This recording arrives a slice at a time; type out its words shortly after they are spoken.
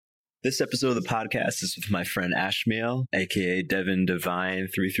This episode of the podcast is with my friend Ashmiel, aka Devin Divine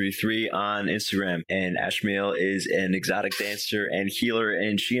 333 on Instagram. And Ashmiel is an exotic dancer and healer,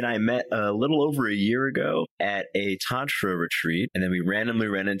 and she and I met a little over a year ago at a Tantra retreat. And then we randomly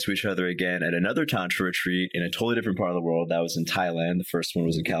ran into each other again at another Tantra retreat in a totally different part of the world. That was in Thailand. The first one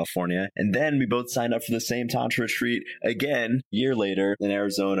was in California. And then we both signed up for the same Tantra retreat again a year later in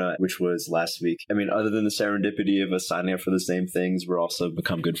Arizona, which was last week. I mean, other than the serendipity of us signing up for the same things, we're also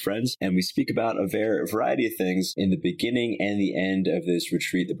become good friends. And we speak about a variety of things in the beginning and the end of this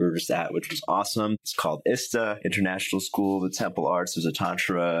retreat that we were just at, which was awesome. It's called ISTA, International School of the Temple Arts. There's a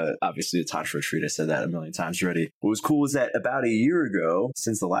Tantra, obviously a Tantra retreat. I said that a million times already. What was cool was that about a year ago,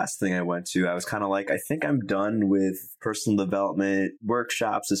 since the last thing I went to, I was kind of like, I think I'm done with personal development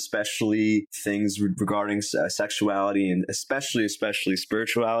workshops, especially things regarding sexuality and especially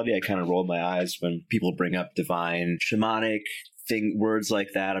spirituality. I kind of rolled my eyes when people bring up divine, shamanic, words like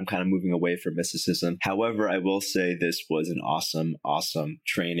that. I'm kind of moving away from mysticism. However, I will say this was an awesome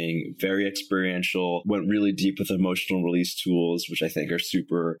training, very experiential, went really deep with emotional release tools, which I think are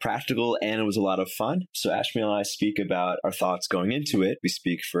super practical, and it was a lot of fun. So Ashmiel and I speak about our thoughts going into it. We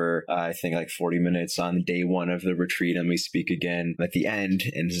speak for, I think, like 40 minutes on day one of the retreat, and we speak again at the end,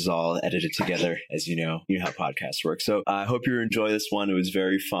 and this is all edited together, as you know how podcasts work. So I hope you enjoy this one. It was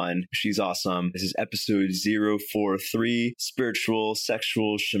very fun. She's awesome. This is episode 043, Spiritual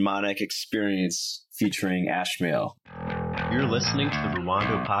Sexual Shamanic Experience featuring Ashmiel. You're listening to the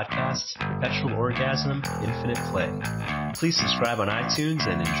Rwando Podcast, Perpetual Orgasm, Infinite Play. Please subscribe on iTunes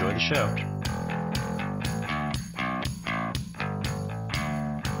and enjoy the show.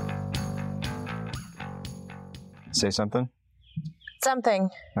 Say something? Something.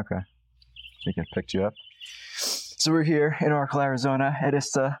 Okay. We can pick you up. So we're here in Oracle, Arizona at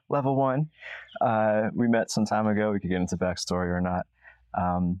ISTA Level 1. We met some time ago. We could get into backstory or not.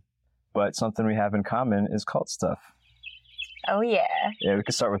 But something we have in common is cult stuff. Oh, yeah. Yeah, we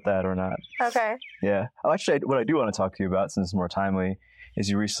could start with that or not. Okay. Yeah. Oh, actually, what I do want to talk to you about, since it's more timely, is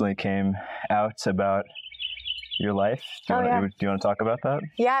you recently came out about your life. Do you want to talk about that?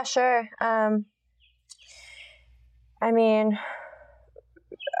 Yeah, sure. I mean,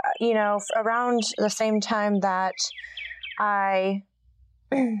 around the same time that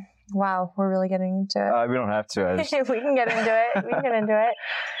wow, we're really getting into it. We don't have to. We can get into it.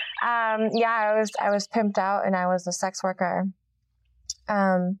 I was pimped out and I was a sex worker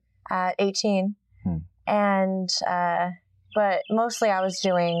at 18. And but mostly I was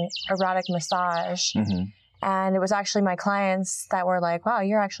doing erotic massage. Mm-hmm. And it was actually my clients that were like, wow,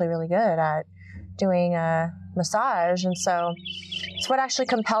 you're actually really good at doing massage. And so it's what actually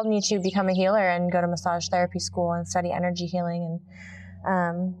compelled me to become a healer and go to massage therapy school and study energy healing.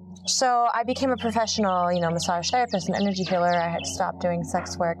 And so I became a professional, massage therapist and energy healer. I had stopped doing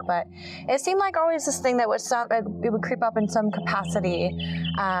sex work, but it seemed like always this thing that it would creep up in some capacity.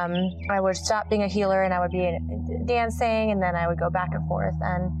 I would stop being a healer and I would be dancing, and then I would go back and forth.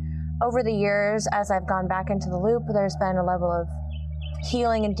 And over the years, as I've gone back into the loop, there's been a level of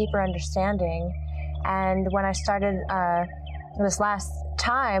healing and deeper understanding. And when I started this last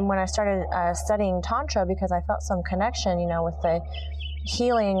time, when I started studying Tantra, because I felt some connection, with the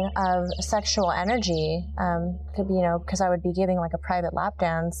healing of sexual energy, could be, because I would be giving like a private lap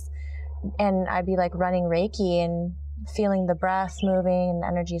dance, and I'd be like running Reiki and feeling the breath moving and the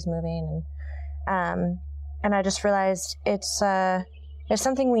energies moving, and I just realized it's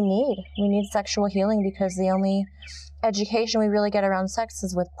something we need. We need sexual healing because the only education we really get around sex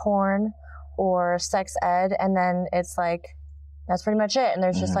is with porn or sex ed, and then it's like that's pretty much it. And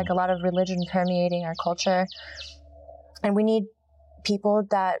there's just like a lot of religion permeating our culture, and we need people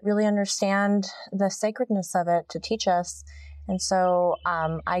that really understand the sacredness of it to teach us. And so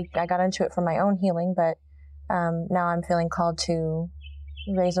I got into it for my own healing, but now I'm feeling called to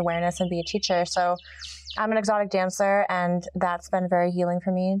raise awareness and be a teacher. So I'm an exotic dancer, and that's been very healing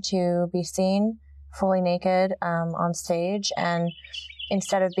for me to be seen fully naked on stage, and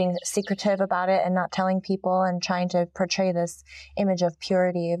instead of being secretive about it and not telling people and trying to portray this image of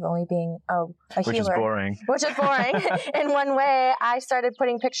purity of only being a Which healer. Which is boring. In one way, I started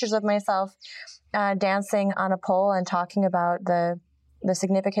putting pictures of myself dancing on a pole and talking about the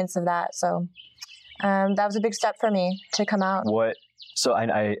significance of that. So that was a big step for me to come out. So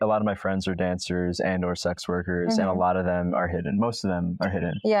I a lot of my friends are dancers and or sex workers, and a lot of them are hidden. Most of them are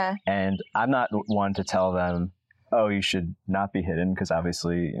hidden. Yeah. And I'm not one to tell them, oh, you should not be hidden, because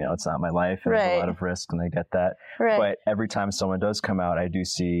obviously, it's not my life and there's a lot of risk, and I get that. Right. But every time someone does come out, I do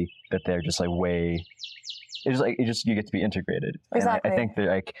see that they're just like way it's like you get to be integrated. Exactly. And I think that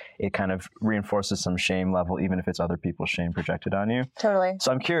like it kind of reinforces some shame level, even if it's other people's shame projected on you. Totally.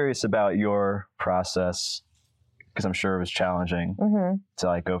 So I'm curious about your process, because I'm sure it was challenging to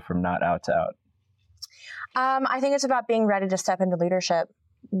like go from not out to out. I think it's about being ready to step into leadership,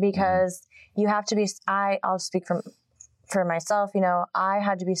 because you have to be. I'll speak for myself. You know, I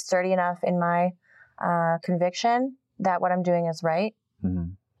had to be sturdy enough in my conviction that what I'm doing is right.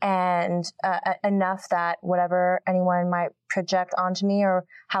 And enough that whatever anyone might project onto me or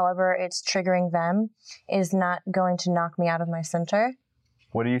however it's triggering them is not going to knock me out of my center.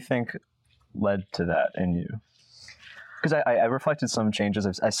 What do you think led to that in you? Because I reflected some changes.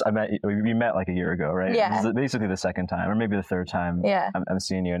 We met like a year ago, right? Yeah. This is basically the second time, or maybe the third time I'm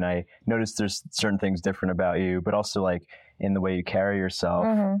seeing you. And I noticed there's certain things different about you, but also like in the way you carry yourself.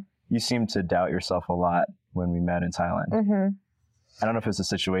 You seem to doubt yourself a lot when we met in Thailand. I don't know if it's a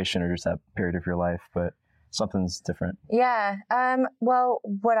situation or just that period of your life, but something's different. Yeah. Well,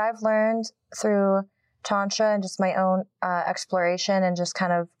 what I've learned through Tantra and just my own exploration and just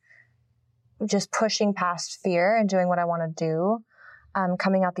kind of just pushing past fear and doing what I want to do,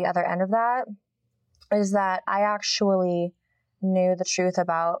 coming out the other end of that, is that I actually knew the truth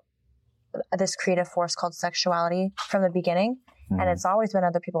about this creative force called sexuality from the beginning. And it's always been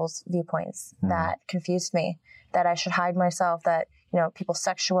other people's viewpoints that confused me, that I should hide myself, that, you know, people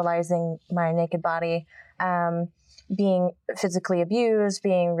sexualizing my naked body, being physically abused,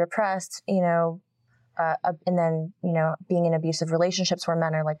 being repressed, you know, and then, you know, being in abusive relationships where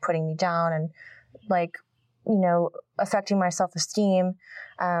men are like putting me down and like, you know, affecting my self-esteem.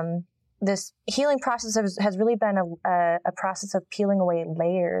 This healing process has really been a process of peeling away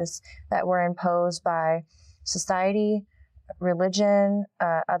layers that were imposed by society, religion,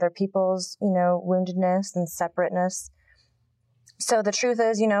 other people's, you know, woundedness and separateness. So the truth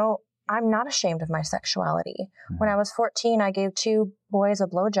is, you know, I'm not ashamed of my sexuality. When I was 14, I gave 2 boys a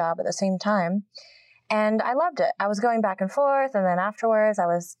blowjob at the same time, and I loved it. I was going back and forth, and then afterwards I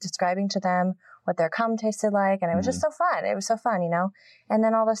was describing to them what their cum tasted like, and it was just so fun. It was so fun, you know? And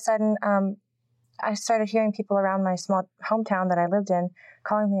then all of a sudden, I started hearing people around my small hometown that I lived in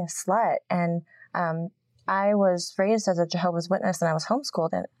calling me a slut, and I was raised as a Jehovah's Witness and I was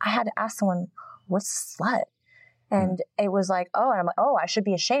homeschooled, and I had to ask someone, what's a slut? And it was like, oh, and I'm like, oh, I should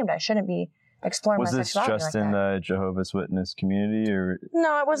be ashamed. I shouldn't be exploring my sexuality. Was this just like in that. the Jehovah's Witness community, or?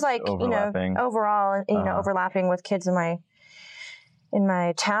 No, it was like, you know, overall, you know, overlapping with kids in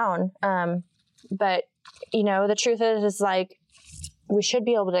my town. But, you know, the truth is like, we should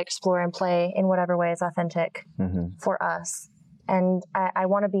be able to explore and play in whatever way is authentic for us. And I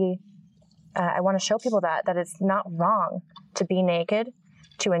want to show people that it's not wrong to be naked,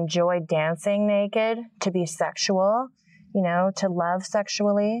 to enjoy dancing naked, to be sexual, you know, to love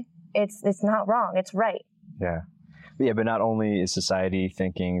sexually. It's not wrong. It's right. Yeah. But not only is society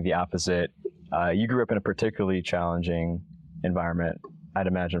thinking the opposite, you grew up in a particularly challenging environment, I'd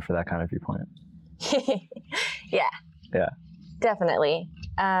imagine, for that kind of viewpoint. Yeah. Definitely.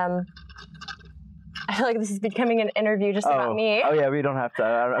 I feel like this is becoming an interview just about me. Oh yeah, we don't have to.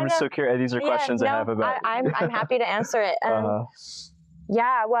 I'm just so curious. These are questions I have about. I'm happy to answer it.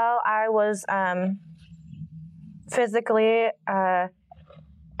 Yeah, well, I was physically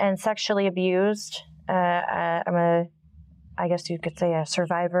and sexually abused. I guess you could say, a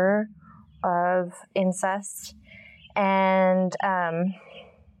survivor of incest, and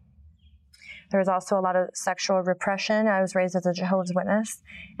there was also a lot of sexual repression. I was raised as a Jehovah's Witness,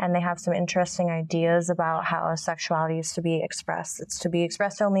 and they have some interesting ideas about how sexuality is to be expressed. It's to be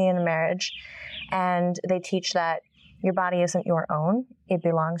expressed only in a marriage, and they teach that your body isn't your own; it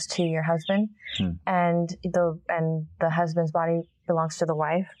belongs to your husband, and the husband's body belongs to the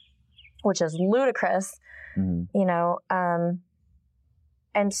wife, which is ludicrous, you know.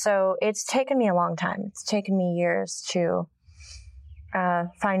 And so it's taken me a long time. It's taken me years to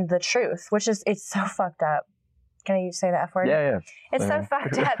find the truth, which is, it's so fucked up. Can I say the F word? Yeah. It's so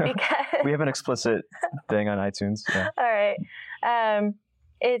fucked up because we have an explicit thing on iTunes. Yeah. All right.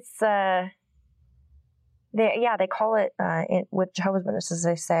 It's they call it with Jehovah's Witnesses,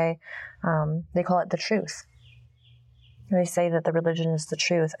 they say they call it the truth. They say that the religion is the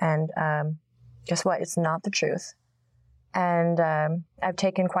truth, and guess what? It's not the truth. And I've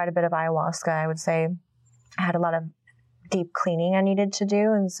taken quite a bit of ayahuasca. I would say I had a lot of deep cleaning I needed to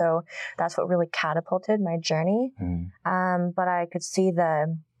do, and so that's what really catapulted my journey. But I could see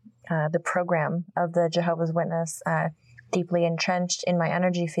the program of the Jehovah's Witness deeply entrenched in my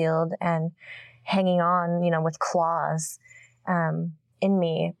energy field and hanging on, you know, with claws in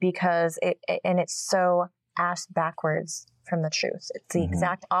me, because it's so ass backwards from the truth. It's the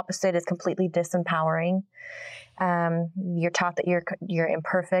exact opposite. It's completely disempowering. You're taught that you're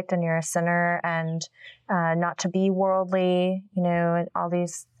imperfect and you're a sinner, and not to be worldly, and all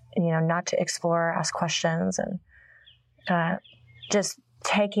these, not to explore, ask questions, and just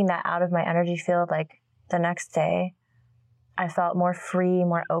taking that out of my energy field. Like the next day, I felt more free,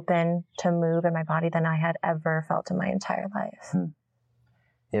 more open to move in my body than I had ever felt in my entire life.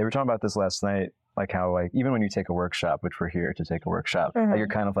 Yeah, we were talking about this last night, like how even when you take a workshop, which we're here to take a workshop, like you're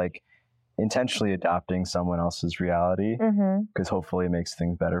kind of like intentionally adopting someone else's reality, because hopefully it makes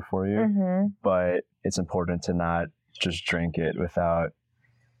things better for you. But it's important to not just drink it without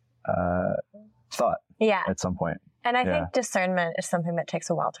thought at some point. And I think discernment is something that takes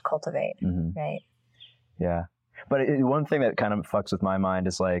a while to cultivate, right? Yeah. But one thing that kind of fucks with my mind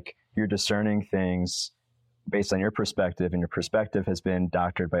is like you're discerning things based on your perspective, and your perspective has been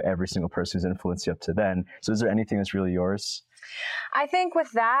doctored by every single person who's influenced you up to then. So is there anything that's really yours? I think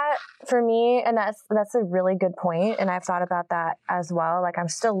with that, for me, and that's a really good point, and I've thought about that as well. Like I'm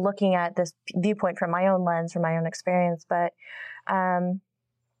still looking at this viewpoint from my own lens, from my own experience. But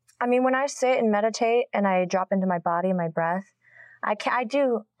I mean, when I sit and meditate and I drop into my body and my breath, I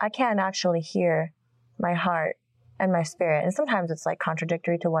can actually hear my heart and my spirit. And sometimes it's like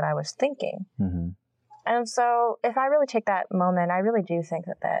contradictory to what I was thinking. And so if I really take that moment, I really do think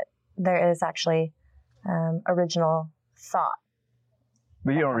that there is actually original thought.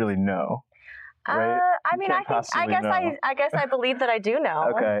 But you don't really know, right? I mean, I guess I believe that I do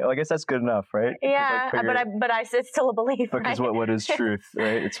know. Okay, well, I guess that's good enough, right? Yeah, it's still a belief. Because right? what is truth,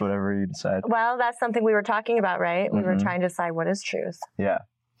 right? It's whatever you decide. Well, that's something we were talking about, right? We were trying to decide what is truth. Yeah.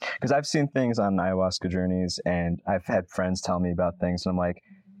 Because I've seen things on ayahuasca journeys, and I've had friends tell me about things, and I'm like,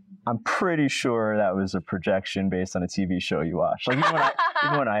 I'm pretty sure that was a projection based on a TV show you watched. Like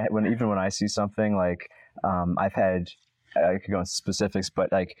even when I see something, like I've had, I could go into specifics,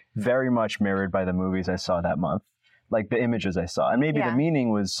 but like very much mirrored by the movies I saw that month, like the images I saw, and maybe the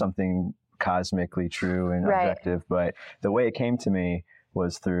meaning was something cosmically true and objective, but the way it came to me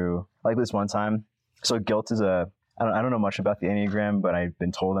was through like this one time. So guilt is I don't know much about the Enneagram, but I've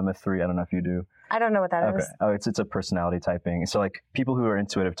been told I'm a 3. I don't know if you do. I don't know what that is. Oh, it's a personality typing. So like people who are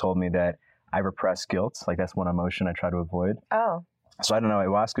into it have told me that I repress guilt. Like that's one emotion I try to avoid. Oh. So I don't know,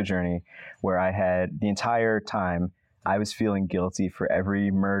 ayahuasca journey where I had the entire time I was feeling guilty for every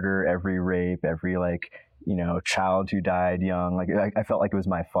murder, every rape, every child who died young. Like I felt like it was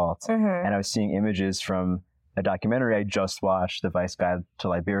my fault. And I was seeing images from a documentary I just watched, The Vice Guide to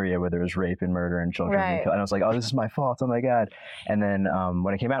Liberia, where there was rape and murder and children being killed. And I was like, oh, this is my fault. Oh my God. And then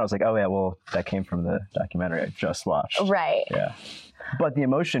when it came out, I was like, oh yeah, well, that came from the documentary I just watched. Right. Yeah. But the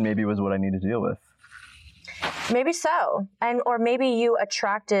emotion maybe was what I needed to deal with. Maybe so. Or maybe you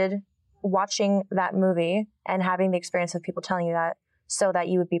attracted watching that movie and having the experience of people telling you that so that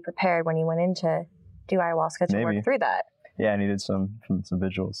you would be prepared when you went in to do ayahuasca to work through that. Yeah, I needed some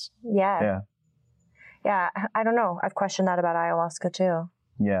visuals. Yeah. Yeah, I don't know. I've questioned that about ayahuasca too.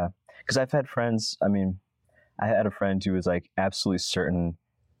 Yeah, because I've had friends. I mean, I had a friend who was like absolutely certain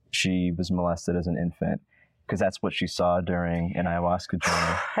she was molested as an infant because that's what she saw during an ayahuasca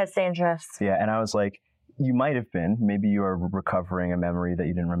journey. That's dangerous. Yeah, and I was like, you might have been. Maybe you are recovering a memory that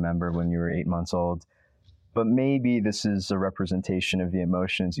you didn't remember when you were 8 months old. But maybe this is a representation of the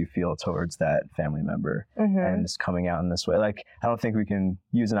emotions you feel towards that family member and it's coming out in this way. Like, I don't think we can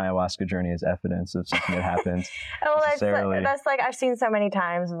use an ayahuasca journey as evidence of something that happened. That's like I've seen so many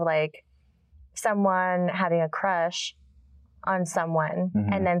times of like someone having a crush on someone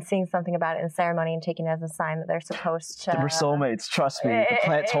and then seeing something about it in ceremony and taking it as a sign that they're supposed to. We're soulmates, trust me. The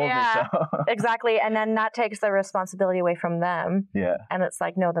plant told me so. Exactly. And then that takes the responsibility away from them. Yeah. And it's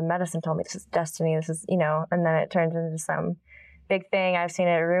like, no, the medicine told me this is destiny. This is, and then it turns into some big thing. I've seen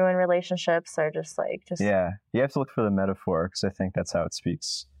it ruin relationships or just. Yeah. You have to look for the metaphor because I think that's how it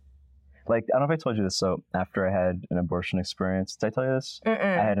speaks. Like, I don't know if I told you this. So after I had an abortion experience, did I tell you this? I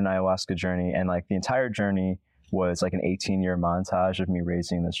had an ayahuasca journey, and like the entire journey was like an 18-year montage of me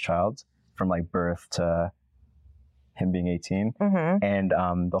raising this child from like birth to him being 18. And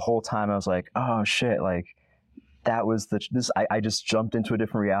the whole time I was like, oh shit, like that was I just jumped into a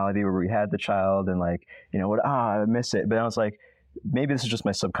different reality where we had the child and like, I miss it. But I was like, maybe this is just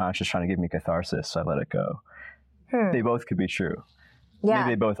my subconscious trying to give me catharsis. So I let it go. They both could be true. Yeah.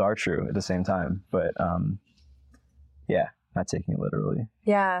 Maybe they both are true at the same time. But yeah. Not taking it literally.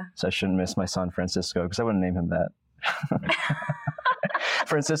 Yeah. So I shouldn't miss my son, Francisco, because I wouldn't name him that.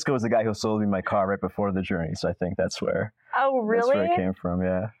 Francisco was the guy who sold me my car right before the journey. So I think that's where. Oh, really? That's where it came from,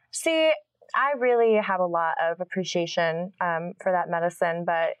 yeah. See, I really have a lot of appreciation for that medicine,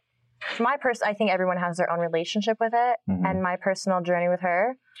 but I think everyone has their own relationship with it. Mm-hmm. And my personal journey with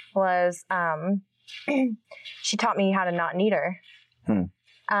her was, she taught me how to not need her.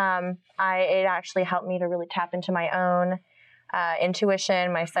 It actually helped me to really tap into my own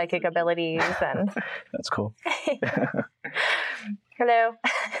intuition, my psychic abilities, and that's cool. Hello.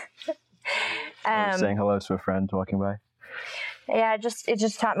 Saying hello to a friend walking by. Yeah, it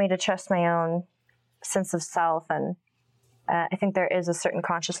just taught me to trust my own sense of self, and I think there is a certain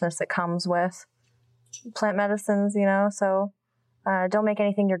consciousness that comes with plant medicines, so don't make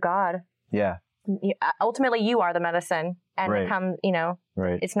anything your God. Yeah. Ultimately, you are the medicine, and right. it comes,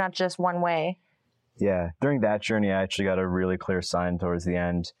 right. It's not just one way. Yeah. During that journey, I actually got a really clear sign towards the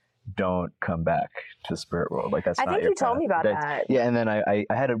end. Don't come back to the spirit world. Like, that's not your path. I think you told me about that. Yeah, and then I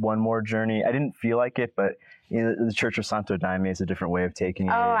had one more journey. I didn't feel like it, but the Church of Santo Daime is a different way of taking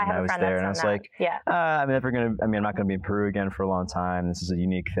it. I have I was there, and I was like, yeah. I'm not going to be in Peru again for a long time. This is a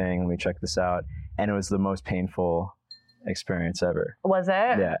unique thing. Let me check this out. And it was the most painful experience ever. Was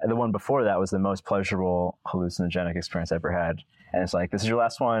it? Yeah. The one before that was the most pleasurable hallucinogenic experience I ever had. And it's like, this is your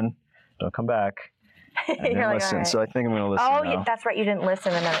last one. Don't come back. I didn't listen, right. So I think I'm going to listen now. That's right. You didn't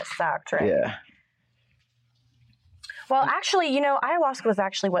listen, and then it sucked, right? Yeah. Well, actually, ayahuasca was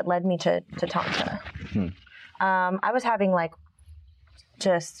actually what led me to Tantra. I was having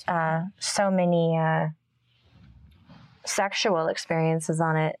just so many sexual experiences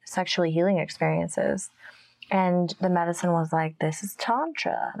on it, sexually healing experiences. And the medicine was like, this is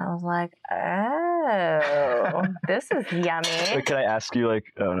Tantra. And I was like, oh, this is yummy. Wait, can I ask you,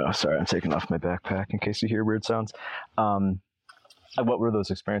 oh no, sorry, I'm taking off my backpack in case you hear weird sounds. What were those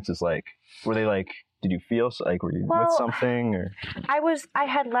experiences like? Were they did you feel were you with something, or? I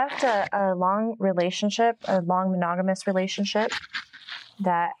had left a long relationship, a long monogamous relationship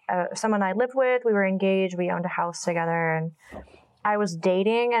that someone I lived with, we were engaged, we owned a house together, and I was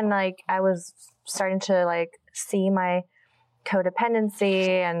dating, and I was starting to see my codependency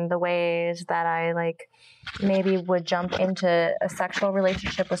and the ways that I maybe would jump into a sexual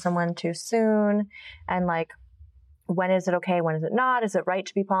relationship with someone too soon, and when is it okay, when is it not, is it right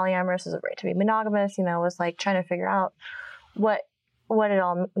to be polyamorous, is it right to be monogamous, it was trying to figure out what it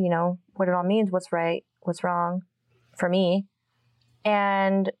all means, what's right, what's wrong for me.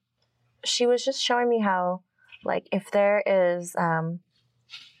 And she was just showing me how if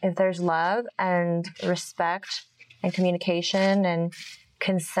there's love and respect and communication and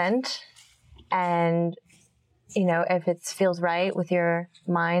consent, and if it feels right with your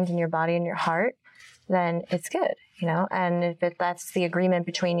mind and your body and your heart, then it's good, and if that's the agreement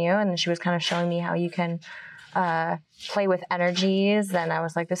between you. And she was kind of showing me how you can play with energies, then I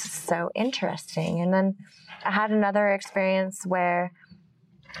was like, this is so interesting. And then I had another experience where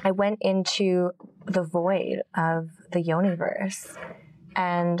I went into the void of the Yoniverse,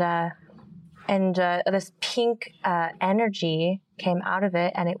 and this pink energy came out of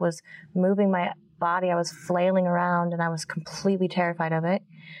it, and it was moving my body. I was flailing around, and I was completely terrified of it.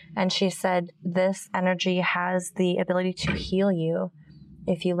 And she said, this energy has the ability to heal you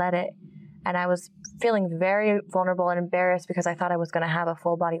if you let it. And I was feeling very vulnerable and embarrassed because I thought I was going to have a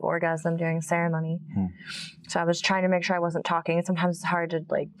full body orgasm during ceremony. So I was trying to make sure I wasn't talking. Sometimes it's hard to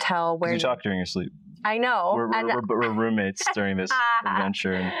tell where you talk during your sleep. I know. We're roommates during this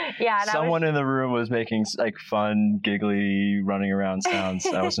adventure. And yeah. Someone in the room was making fun, giggly, running around sounds.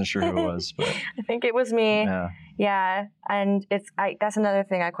 I wasn't sure who it was, but I think it was me. Yeah. And that's another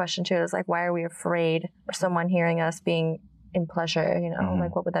thing I question too, is why are we afraid of someone hearing us being in pleasure? Mm-hmm.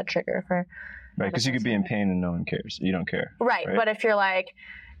 What would that trigger for? Right, because you could be in pain and no one cares. You don't care. Right, but if you're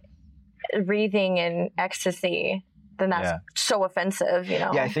breathing in ecstasy, then that's so offensive, Yeah,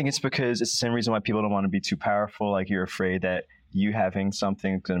 I think it's because it's the same reason why people don't want to be too powerful. You're afraid that you having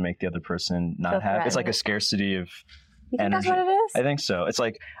something is going to make the other person not have. It's a scarcity of you think energy. That's what it is? I think so. It's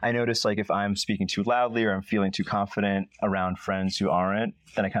I notice if I'm speaking too loudly or I'm feeling too confident around friends who aren't,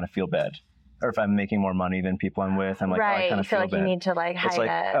 then I kind of feel bad. Or if I'm making more money than people I'm with, I'm right. I kind of feel bad. You need to hide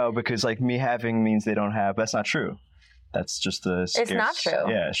it. Because me having means they don't have. That's not true. That's just the It's not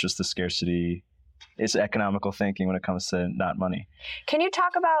true. Yeah, it's just the scarcity. It's economical thinking when it comes to not money. Can you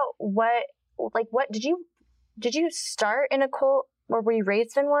talk about what did you start in a cult, or were you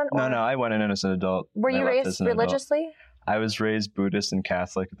raised in one? No, I went in as an adult. Were you raised religiously? I was raised Buddhist and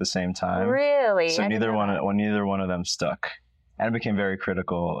Catholic at the same time. Really? So neither one of them stuck. And I became very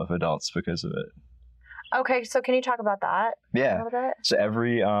critical of adults because of it. Okay, so can you talk about that? Yeah. A little bit?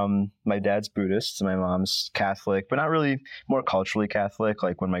 So my dad's Buddhist, my mom's Catholic, but not really, more culturally Catholic.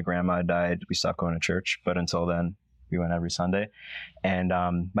 When my grandma died, we stopped going to church, but until then, we went every Sunday. And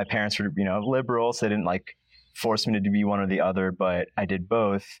my parents were, liberal, so they didn't force me to be one or the other, but I did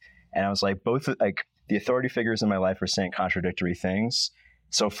both. And I was like, both like the authority figures in my life are saying contradictory things.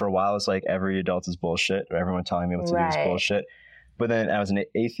 So for a while, it's like every adult is bullshit, or everyone telling me what to do is bullshit. But then I was an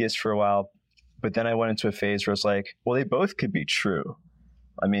atheist for a while. But then I went into a phase where it's like, well, they both could be true.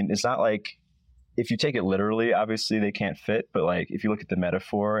 I mean, it's not like, if you take it literally, obviously they can't fit. But like, if you look at the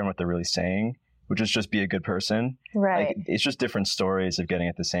metaphor and what they're really saying, which is just be a good person, right? Like, it's just different stories of getting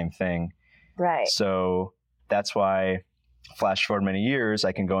at the same thing. Right. So that's why, flash forward many years,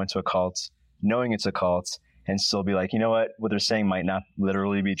 I can go into a cult knowing it's a cult and still be like, you know what they're saying might not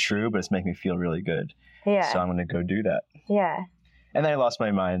literally be true, but it's making me feel really good. Yeah. So I'm going to go do that. Yeah. And then I lost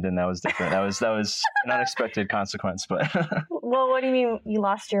my mind, and that was different. that was an unexpected consequence, but. Well, what do you mean you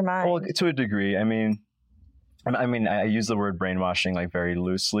lost your mind? Well, to a degree. I mean, I use the word brainwashing like very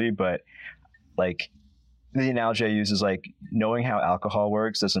loosely, but like the analogy I use is like knowing how alcohol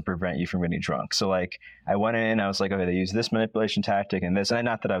works doesn't prevent you from getting drunk. So like I went in, I was like, okay, they use this manipulation tactic and this, and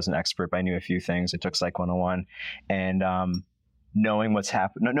not that I was an expert, but I knew a few things. I took Psych 101, and knowing what's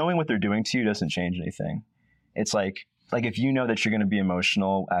knowing what they're doing to you doesn't change anything. It's like if you know that you're going to be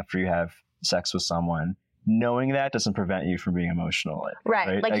emotional after you have sex with someone, knowing that doesn't prevent you from being emotional.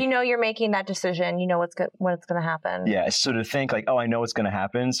 Right? Like, you know, you're making that decision. You know what's going to happen. Yeah. So to think like, oh, I know what's going to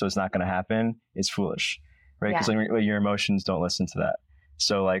happen, so it's not going to happen, is foolish, right? Because like, your emotions don't listen to that.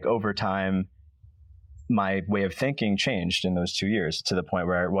 So like over time, my way of thinking changed in those 2 years to the point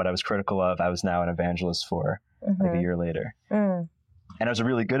where what I was critical of, I was now an evangelist for like a year later. And I was a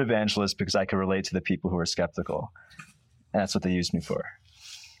really good evangelist because I could relate to the people who were skeptical. And that's what they used me for.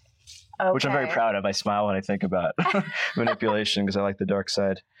 Okay. Which I'm very proud of. I smile when I think about manipulation because I like the dark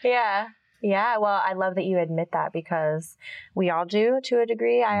side. Yeah. Yeah. Well, I love that you admit that because we all do to a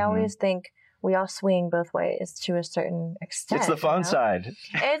degree. I always think we all swing both ways to a certain extent. It's the fun side.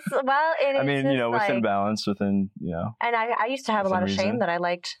 It is. I mean, within balance, And I used to have a lot of shame that I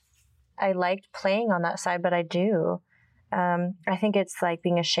liked playing on that side, but I do. I think it's like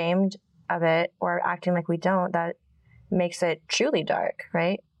being ashamed of it or acting like we don't that makes it truly dark,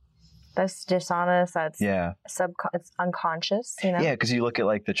 right? That's dishonest. That's it's unconscious, you know? Yeah, because you look at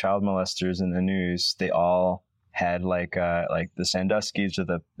like the child molesters in the news, they all had like the Sandusky's or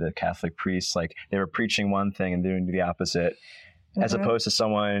the Catholic priests, like they were preaching one thing and doing the opposite, as opposed to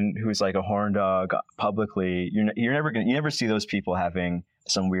someone who's like a horn dog publicly. You never see those people having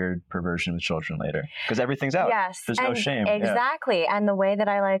some weird perversion with children later because everything's out. Yes, there's no shame. Exactly, and the way that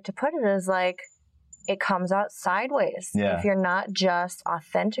I like to put it is like, it comes out sideways if you're not just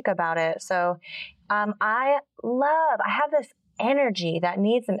authentic about it. So I have this energy that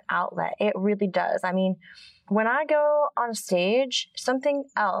needs an outlet. It really does. I mean, when I go on stage, something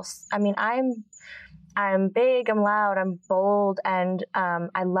else. I mean, I'm big, I'm loud, I'm bold, and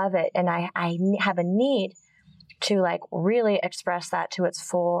I love it. And I have a need to like really express that to its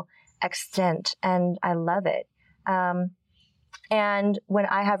full extent. And I love it. And when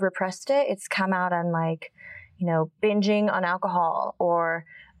I have repressed it, it's come out on like, binging on alcohol or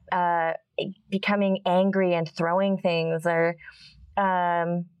becoming angry and throwing things or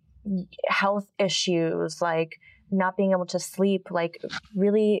health issues, like not being able to sleep, like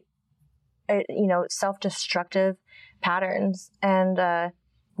really, self-destructive patterns. And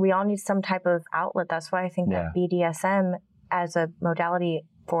we all need some type of outlet. That's why I think that BDSM as a modality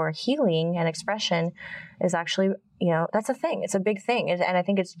for healing and expression is actually, that's a thing. It's a big thing. And I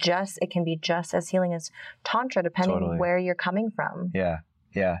think it can be just as healing as Tantra, depending on where you're coming from. Yeah.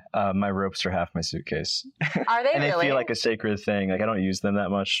 Yeah. My ropes are half my suitcase. Are they and really? They feel like a sacred thing. Like I don't use them that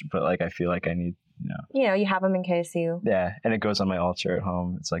much, but like I feel like I need, you have them in case you. Yeah. And it goes on my altar at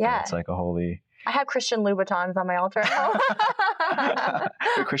home. It's like, it's like a holy. I have Christian Louboutins on my altar at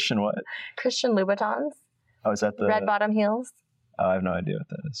home. Christian what? Christian Louboutins. Oh, is that the red bottom heels? Oh, I have no idea what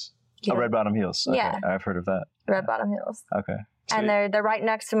that is. Red bottom heels. Okay. Yeah, I've heard of that. Red bottom heels. Okay. Sweet. And they're right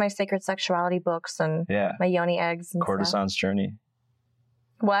next to my sacred sexuality books and my yoni eggs and Courtesan's Journey.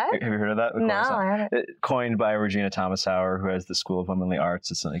 What? Have you heard of that? No, I haven't. Coined by Regina Thomas Hauer, who has the School of Womanly Arts.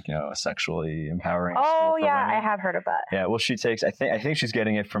 It's like, a sexually empowering school for women. I have heard of that. Yeah, well, she takes, I think she's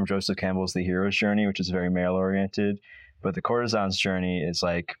getting it from Joseph Campbell's The Hero's Journey, which is very male-oriented. But the Courtesan's Journey is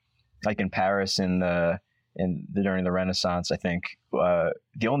like in Paris during the Renaissance, I think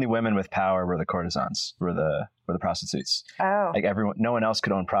the only women with power were the courtesans, were the prostitutes. Oh. Like no one else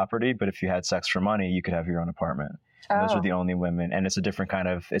could own property, but if you had sex for money, you could have your own apartment. Those are the only women. And it's a different kind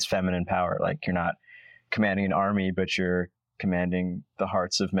of, it's feminine power. Like you're not commanding an army, but you're commanding the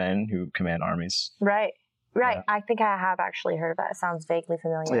hearts of men who command armies. Right. Yeah. I think I have actually heard of that. It sounds vaguely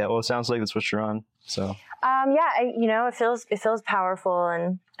familiar. Yeah. Well, it sounds like that's what you're on. So. It feels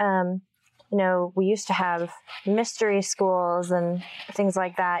powerful. And, we used to have mystery schools and things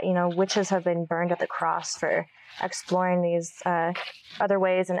like that. Witches have been burned at the cross for exploring these other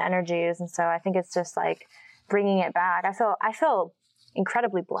ways and energies. And so I think it's just like bringing it back. I feel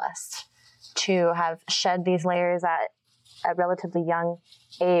incredibly blessed to have shed these layers at a relatively young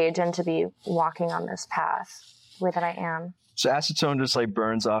age and to be walking on this path the way that I am. So acetone just like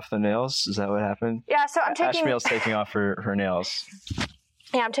burns off the nails? Is that what happened? Yeah, so I'm taking... Ashmiel's taking off her nails.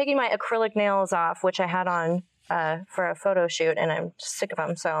 Yeah, I'm taking my acrylic nails off, which I had on for a photo shoot, and I'm sick of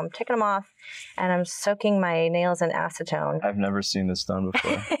them. So I'm taking them off, and I'm soaking my nails in acetone. I've never seen this done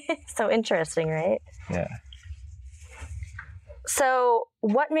before. So interesting, right? Yeah. So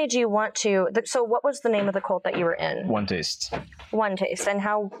what made you want to... So what was the name of the cult that you were in? One Taste. One Taste. And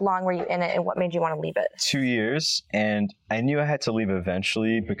how long were you in it, and what made you want to leave it? 2 years, and I knew I had to leave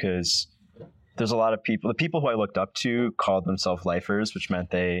eventually because there's a lot of people... The people who I looked up to called themselves lifers, which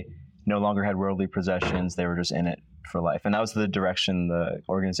meant they no longer had worldly possessions. They were just in it for life. And that was the direction the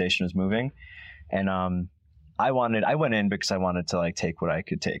organization was moving. And I went in because I wanted to like take what I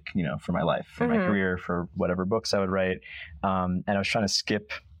could take, for my life, for my career, for whatever books I would write. And I was trying to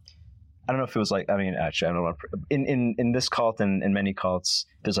skip. I don't know if it was like, actually, I don't know. In this cult and in many cults,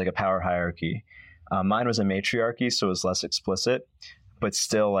 there's like a power hierarchy. Mine was a matriarchy, so it was less explicit, but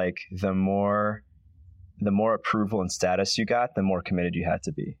still like the more approval and status you got, the more committed you had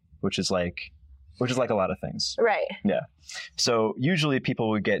to be, which is like a lot of things. Right. Yeah. So usually people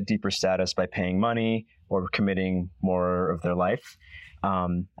would get deeper status by paying money or committing more of their life. I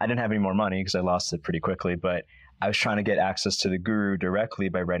didn't have any more money because I lost it pretty quickly, but I was trying to get access to the guru directly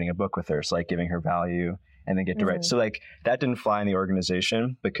by writing a book with her. So like giving her value and then get direct. So like that didn't fly in the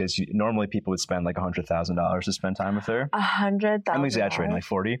organization because normally people would spend like $100,000 to spend time with her. $100,000? I'm exaggerating, like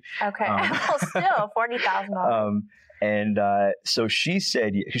 40. Okay. Well, still $40,000. And so she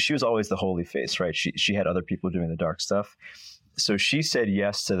said, because she was always the holy face, right? She had other people doing the dark stuff. So she said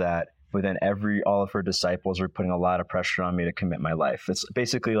yes to that. But then all of her disciples were putting a lot of pressure on me to commit my life. It's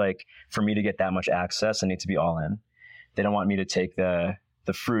basically like for me to get that much access, I need to be all in. They don't want me to take the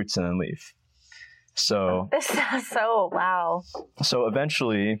fruits and then leave. So this is so wow. So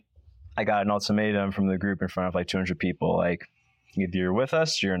eventually I got an ultimatum from the group in front of like 200 people, like either you're with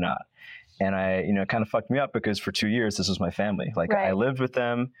us or you're not. And it kind of fucked me up because for 2 years, this was my family. Like right. I lived with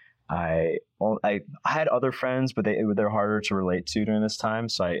them. I had other friends, but they're harder to relate to during this time.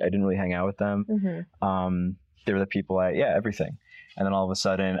 So I didn't really hang out with them. They were the people everything. And then all of a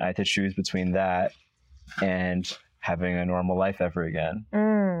sudden I had to choose between that and having a normal life ever again.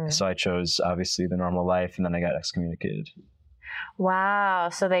 So I chose obviously the normal life, and then I got excommunicated. Wow.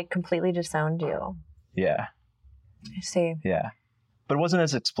 So they completely disowned you. Yeah. I see. Yeah. But it wasn't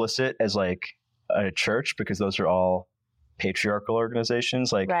as explicit as like a church because those are all patriarchal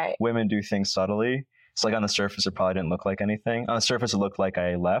organizations. Like right. Women do things subtly. It's like on the surface, it probably didn't look like anything. On the surface, it looked like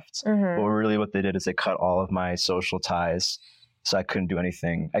I left. But really what they did is they cut all of my social ties. So I couldn't do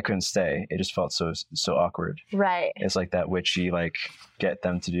anything. I couldn't stay. It just felt so awkward. Right. It's like that witchy, like get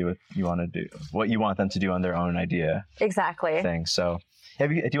them to do what you want to do, what you want them to do on their own idea. Exactly. Thing. So do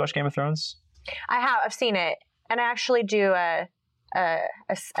you watch Game of Thrones? I have. I've seen it. And I actually do a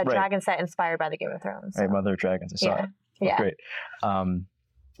dragon set inspired by the Game of Thrones. So. Right. Mother of Dragons. I saw it. Yeah. Great. Well,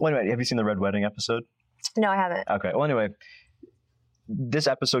 anyway, have you seen the Red Wedding episode? No, I haven't. Okay. Well, anyway, this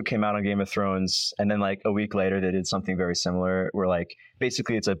episode came out on Game of Thrones, and then like a week later, they did something very similar where like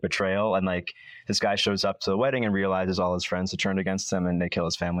basically it's a betrayal, and like this guy shows up to the wedding and realizes all his friends have turned against him and they kill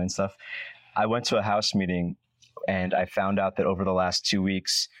his family and stuff. I went to a house meeting and I found out that over the last 2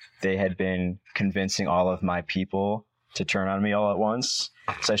 weeks, they had been convincing all of my people to turn on me all at once.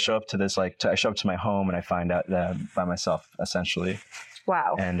 So I show up to my home and I find out that I'm by myself essentially.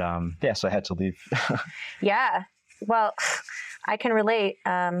 Wow. And so I had to leave. Yeah. Well, I can relate.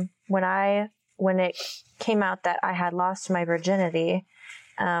 When it came out that I had lost my virginity,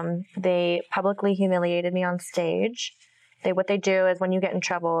 they publicly humiliated me on stage. What they do is when you get in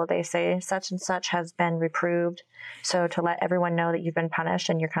trouble, they say such and such has been reproved. So to let everyone know that you've been punished,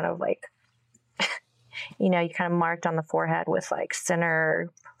 and you're kind of like, you kind of marked on the forehead with like sinner,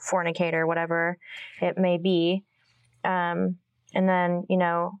 fornicator, whatever it may be. And then,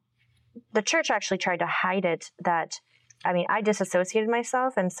 the church actually tried to hide it I disassociated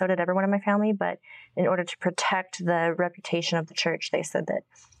myself, and so did everyone in my family, but in order to protect the reputation of the church, they said that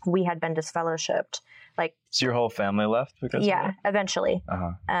we had been disfellowshipped. So your whole family left because of that? Eventually.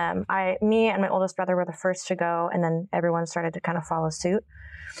 Me and my oldest brother were the first to go, and then everyone started to kind of follow suit.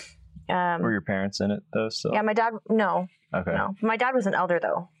 Were your parents in it though? So? Yeah, my dad, no. Okay. No. My dad was an elder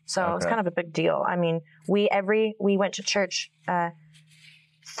though, so it was kind of a big deal. I mean, we went to church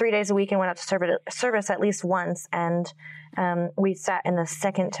 3 days a week and went up to service at least once. And we sat in the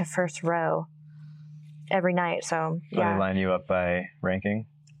second to first row every night. So, yeah. They line you up by ranking?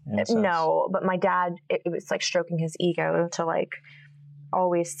 No, but my dad, it was like stroking his ego to like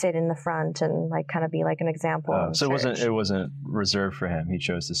always sit in the front and like kind of be like an example. So it wasn't reserved for him. He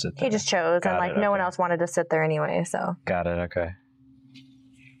chose to sit there. He just chose, and like no one else wanted to sit there anyway. So got it. Okay.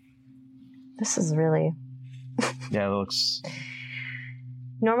 This is really. Yeah, it looks.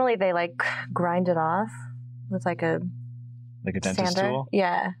 Normally they like grind it off with like a dentist sander. tool.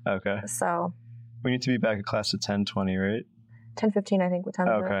 Yeah. Okay. So. We need to be back at class at 10:20, right? 10:15, I think. What time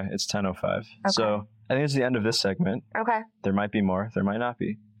is it? Okay, it's 10:05. Okay. So I think it's the end of this segment. Okay. There might be more. There might not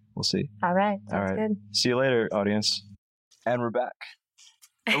be. We'll see. All right. Sounds good. See you later, audience. And we're back.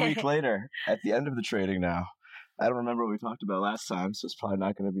 A week later, at the end of the trading now. I don't remember what we talked about last time, so it's probably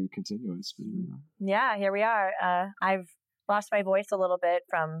not going to be continuous. But yeah, here we are. I've lost my voice a little bit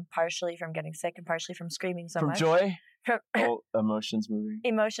partially from getting sick and partially from screaming so much. From joy? Emotions moving?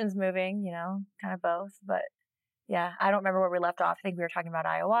 Emotions moving, kind of both. But yeah, I don't remember where we left off. I think we were talking about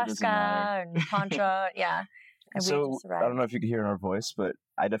ayahuasca and tantra. Yeah. And so I don't know if you could hear in our voice, but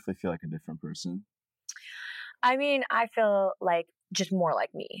I definitely feel like a different person. I mean, I feel like just more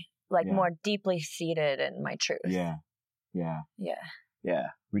like me, more deeply seated in my truth. Yeah.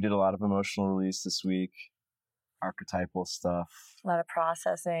 We did a lot of emotional release this week, archetypal stuff. A lot of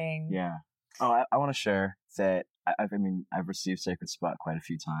processing. Yeah. Oh, I want to share that. I've received Sacred Spot quite a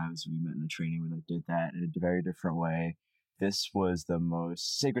few times. We met in a training where they did that in a very different way. This was the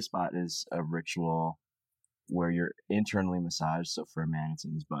most. Sacred Spot is a ritual where you're internally massaged. So for a man, it's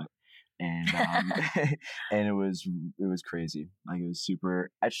in his butt, and and it was crazy. Like it was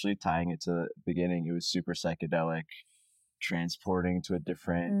super. Actually, tying it to the beginning, it was super psychedelic, transporting to a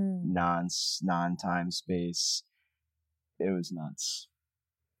different non-time space. It was nuts.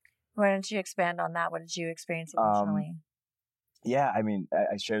 Why don't you expand on that? What did you experience emotionally? Yeah,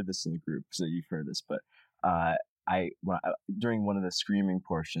 I shared this in the group, so you've heard this, but during one of the screaming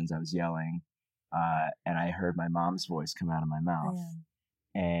portions, I was yelling, and I heard my mom's voice come out of my mouth.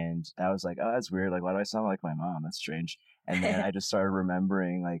 Yeah. And I was like, oh, that's weird. Like, why do I sound like my mom? That's strange. And then I just started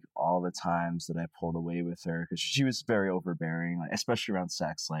remembering like all the times that I pulled away with her because she was very overbearing, like, especially around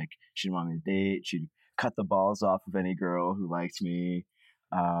sex. Like she didn't want me to date. She'd cut the balls off of any girl who liked me.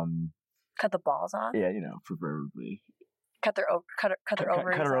 Cut the balls off? Yeah, preferably. Cut their ovaries.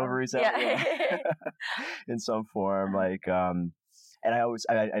 Cut her ovaries out. Yeah. In some form, like, and I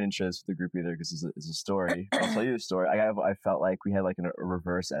didn't share this with the group either because it's a story. I'll tell you the story. I felt like we had like a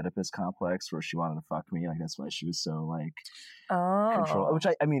reverse Oedipus complex where she wanted to fuck me. Like that's why she was so like control. Which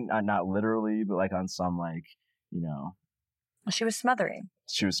I mean, not literally, but like on some like She was smothering.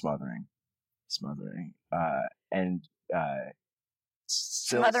 She was smothering, and.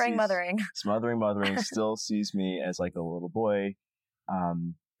 Smothering, mothering, still sees me as like a little boy.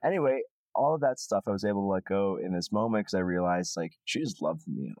 Anyway, all of that stuff I was able to let go in this moment because I realized like she just loved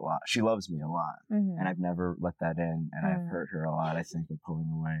me a lot. She loves me a lot, and I've never let that in, and I've hurt her a lot. I think with pulling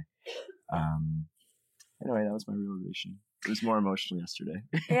away. Anyway, that was my realization. It was more emotional yesterday.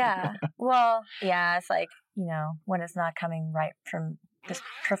 Yeah. Well, yeah, it's like when it's not coming right from this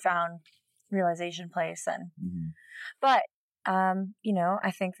profound realization place, and but.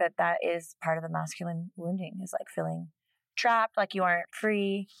 I think that is part of the masculine wounding is like feeling trapped, like you aren't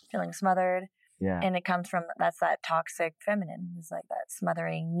free, feeling smothered. Yeah. And it comes from, that's that toxic feminine. It's like that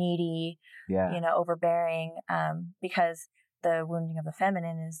smothering, needy, overbearing, because the wounding of the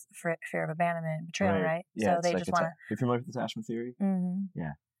feminine is fear of abandonment and betrayal, right? Yeah, so they just want to. If you're familiar with attachment theory? Mm-hmm.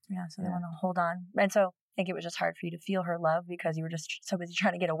 Yeah. Yeah, so they want to hold on. And so I think it was just hard for you to feel her love because you were just so busy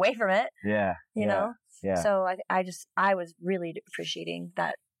trying to get away from it. Yeah. You know? Yeah. So I was really appreciating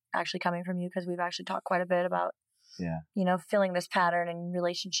that actually coming from you because we've actually talked quite a bit about, feeling this pattern in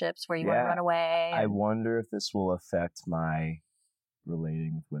relationships where you want to run away. I wonder if this will affect my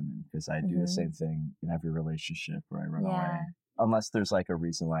relating with women because I do the same thing in every relationship where I run away. Unless there's like a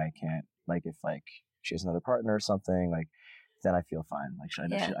reason why I can't, like if like she has another partner or something, like then I feel fine. Like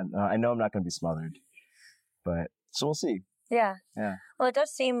I know I'm not going to be smothered, but so we'll see. Yeah. Yeah. Well, it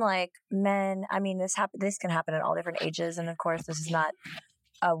does seem like men, this can happen at all different ages. And of course, this is not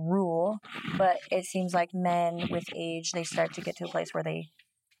a rule, but it seems like men with age, they start to get to a place where they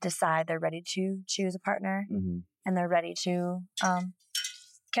decide they're ready to choose a partner and they're ready to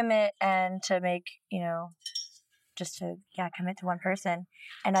commit and to make, just to commit to one person.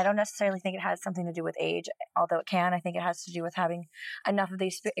 And I don't necessarily think it has something to do with age, although it can. I think it has to do with having enough of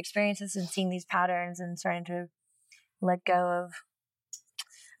these experiences and seeing these patterns and starting to let go of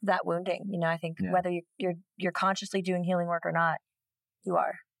that wounding. I think whether you're consciously doing healing work or not, you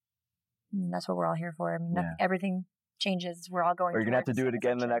are. And that's what we're all here for. I mean, everything changes. We're all going. Or you're gonna have to do it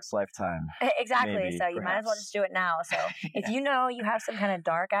again in the next lifetime. Exactly. Maybe, so you might as well just do it now. So if you know you have some kind of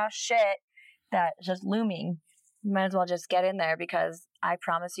dark ass shit that's just looming, you might as well just get in there, because I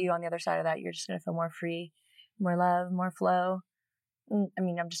promise you, on the other side of that, you're just gonna feel more free, more love, more flow. I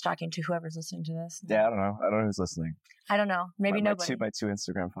mean, I'm just talking to whoever's listening to this. Yeah, I don't know who's listening. I don't know. Maybe nobody. My two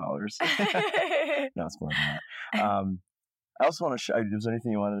Instagram followers. No, it's more than that. I also want to is there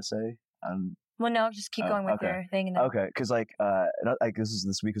anything you wanted to say? Well, no, just keep going with your thing. And then... Okay, because like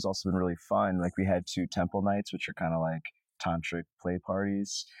this week has also been really fun. Like we had 2 temple nights, which are kind of like tantric play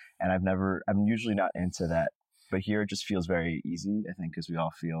parties, and I'm usually not into that, but here it just feels very easy. I think because we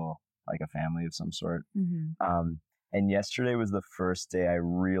all feel like a family of some sort. Mm-hmm. And yesterday was the first day I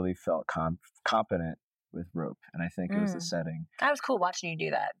really felt competent with rope, and I think it was the setting. That was cool watching you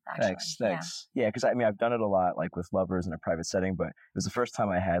do that, actually. Thanks. Yeah, because I mean, I've done it a lot, like with lovers in a private setting, but it was the first time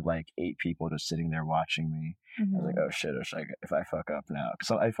I had like 8 people just sitting there watching me. Mm-hmm. I was like, oh shit, if I fuck up now,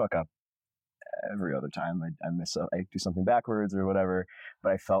 because I fuck up every other time. I miss I do something backwards or whatever,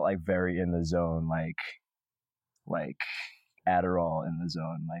 but I felt like very in the zone, like Adderall in the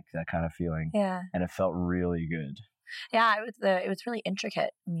zone, like that kind of feeling. Yeah. And it felt really good. Yeah, it was really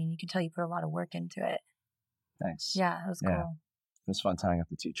intricate. I mean, you can tell you put a lot of work into it. Thanks. Yeah, it was cool. Yeah. It was fun tying up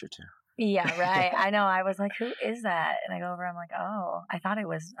the teacher too. Yeah, right. I know. I was like, who is that? And I go over, I'm like, oh, I thought it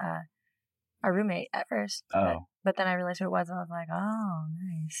was our roommate at first. Oh. But then I realized who it was, and I was like, oh,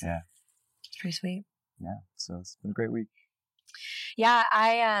 nice. Yeah. It's pretty sweet. Yeah. So it's been a great week. Yeah,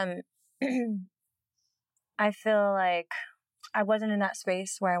 I feel like I wasn't in that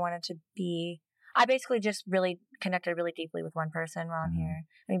space where I wanted to be. I basically just really connected really deeply with one person while I'm here.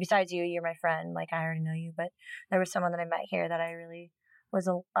 I mean, besides you, you're my friend. Like, I already know you, but there was someone that I met here that I really was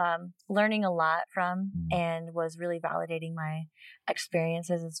learning a lot from, and was really validating my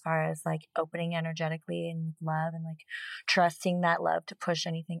experiences as far as like opening energetically and with love, and like trusting that love to push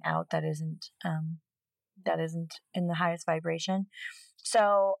anything out that isn't in the highest vibration.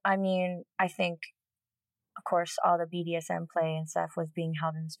 So, I mean, I think, of course, all the BDSM play and stuff was being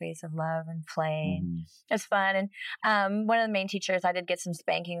held in a space of love and play. It's fun. And one of the main teachers, I did get some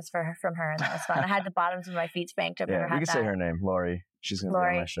spankings from her, and that was fun. I had the bottoms of my feet spanked. I've never had that. We can say her name, Lori. She's going to be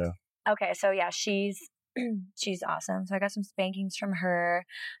on my show. Okay, so yeah, she's awesome. So I got some spankings from her.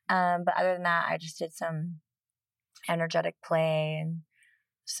 But other than that, I just did some energetic play and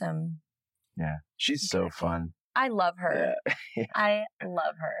some... Yeah, she's so fun. I love her. Yeah. I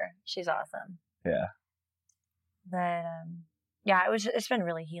love her. She's awesome. Yeah. But yeah, it's been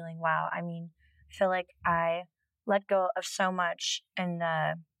really healing. Wow. I mean, I feel like I let go of so much, and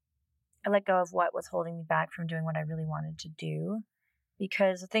I let go of what was holding me back from doing what I really wanted to do,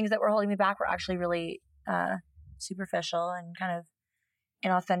 because the things that were holding me back were actually really superficial and kind of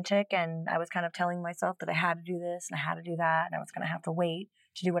inauthentic. And I was kind of telling myself that I had to do this and I had to do that, and I was going to have to wait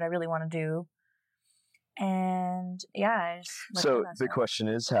to do what I really want to do. And yeah, so the question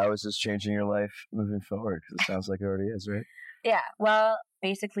is, how is this changing your life moving forward? Because it sounds like it already is, right? Yeah. Well,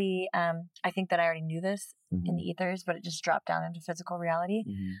 basically, I think that I already knew this in the ethers, but it just dropped down into physical reality.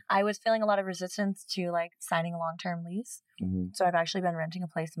 I was feeling a lot of resistance to like signing a long-term lease. So I've actually been renting a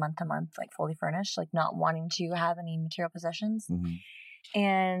place month to month, like fully furnished, like not wanting to have any material possessions.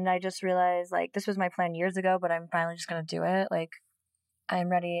 And I just realized, like, this was my plan years ago, but I'm finally just going to do it. Like, I'm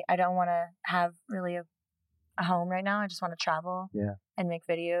ready. I don't want to have really a home right now. I just want to travel and make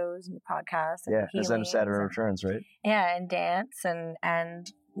videos and podcasts. And as then Saturn returns, right? Yeah, and dance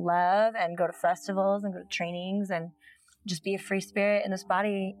and love and go to festivals and go to trainings and just be a free spirit in this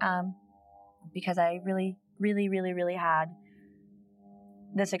body. Because I really, really, really, really had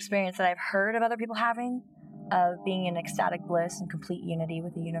this experience that I've heard of other people having, of being in ecstatic bliss and complete unity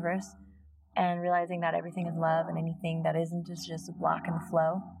with the universe, and realizing that everything is love and anything that isn't is just a block in the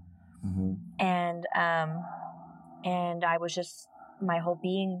flow. And I was just, my whole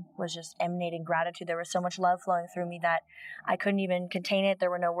being was just emanating gratitude. There was so much love flowing through me that I couldn't even contain it. There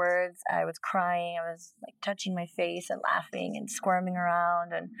were no words. I was crying. I was like touching my face and laughing and squirming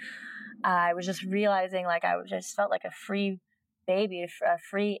around. And I was just realizing, like, I just felt like a free baby, a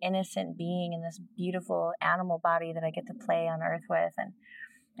free innocent being in this beautiful animal body that I get to play on earth with.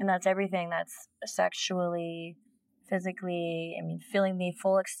 And that's everything. That's sexually, physically, I mean, feeling the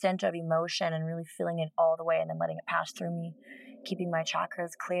full extent of emotion and really feeling it all the way, and then letting it pass through me, keeping my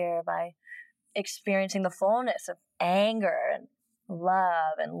chakras clear by experiencing the fullness of anger and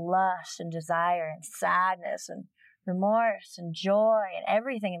love and lust and desire and sadness and remorse and joy and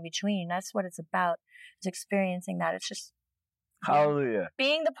everything in between. That's what it's about, is experiencing that. It's just, Hallelujah.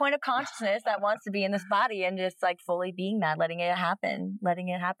 Being the point of consciousness that wants to be in this body and just like fully being that, letting it happen.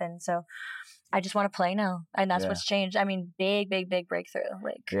 So I just want to play now. And that's what's changed. I mean, big breakthrough.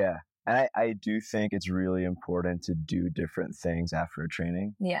 Yeah. And I do think it's really important to do different things after a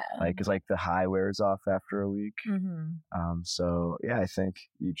training. Yeah. Because the high wears off after a week. Mm-hmm. So yeah, I think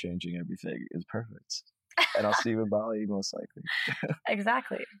you changing everything is perfect. And I'll see you in Bali most likely.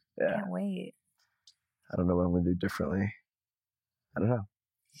 Exactly. Yeah. Can't wait. I don't know what I'm going to do differently. I don't know.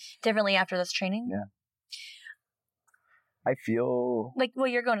 Differently after this training? Yeah. I feel...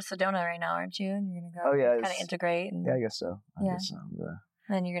 you're going to Sedona right now, aren't you? And you're going to go kind of integrate. And... Yeah, I guess so. I guess so. I'm going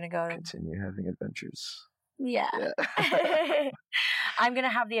and then you're going to go... continue having adventures. Yeah. I'm going to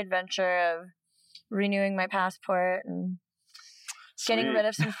have the adventure of renewing my passport and getting rid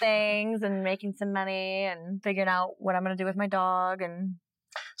of some things and making some money and figuring out what I'm going to do with my dog. And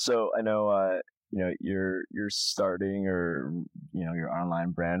so I know... you're starting your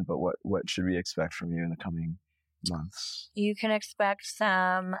online brand, but what should we expect from you in the coming months? You can expect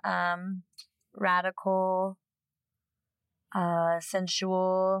some radical,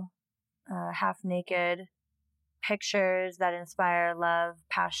 sensual, half-naked pictures that inspire love,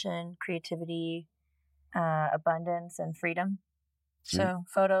 passion, creativity, abundance, and freedom. So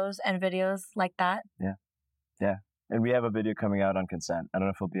photos and videos like that. Yeah. Yeah. And we have a video coming out on consent. I don't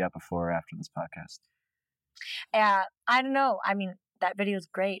know if it'll be out before or after this podcast. Yeah, I don't know. I mean, that video is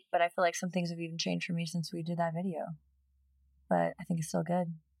great, but I feel like some things have even changed for me since we did that video. But I think it's still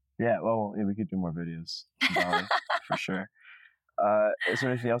good. Yeah, well, we could do more videos for sure. Is there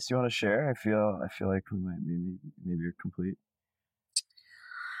anything else you want to share? I feel like we might maybe you're complete.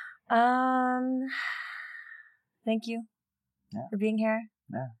 Thank you for being here.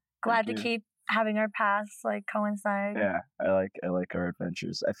 Yeah. Glad to keep having our paths coincide. Yeah, I like our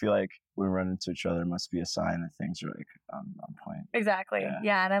adventures. I feel like when we run into each other, it must be a sign that things are on point. Exactly.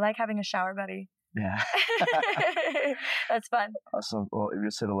 Yeah, and I like having a shower buddy. Yeah. That's fun. Awesome. Well, we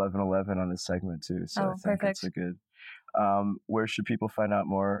just hit 11:11 on this segment too, so I think perfect. that's a good. Where should people find out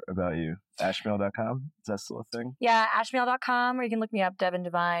more about you? Ashmiel.com? Is that still a thing? Yeah, ashmiel.com, or you can look me up, Devin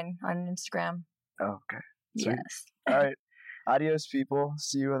Divine, on Instagram. Oh, okay. Sweet. Yes. All right. Adios, people.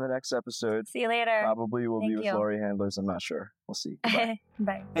 See you in the next episode. See you later. Probably will be with Lori Handlers. I'm not sure. We'll see. Bye.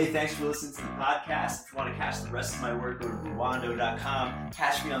 Bye. Hey, thanks for listening to the podcast. If you want to catch the rest of my work, go to Rwando.com.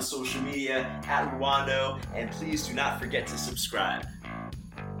 Catch me on social media @Rwando. And please do not forget to subscribe.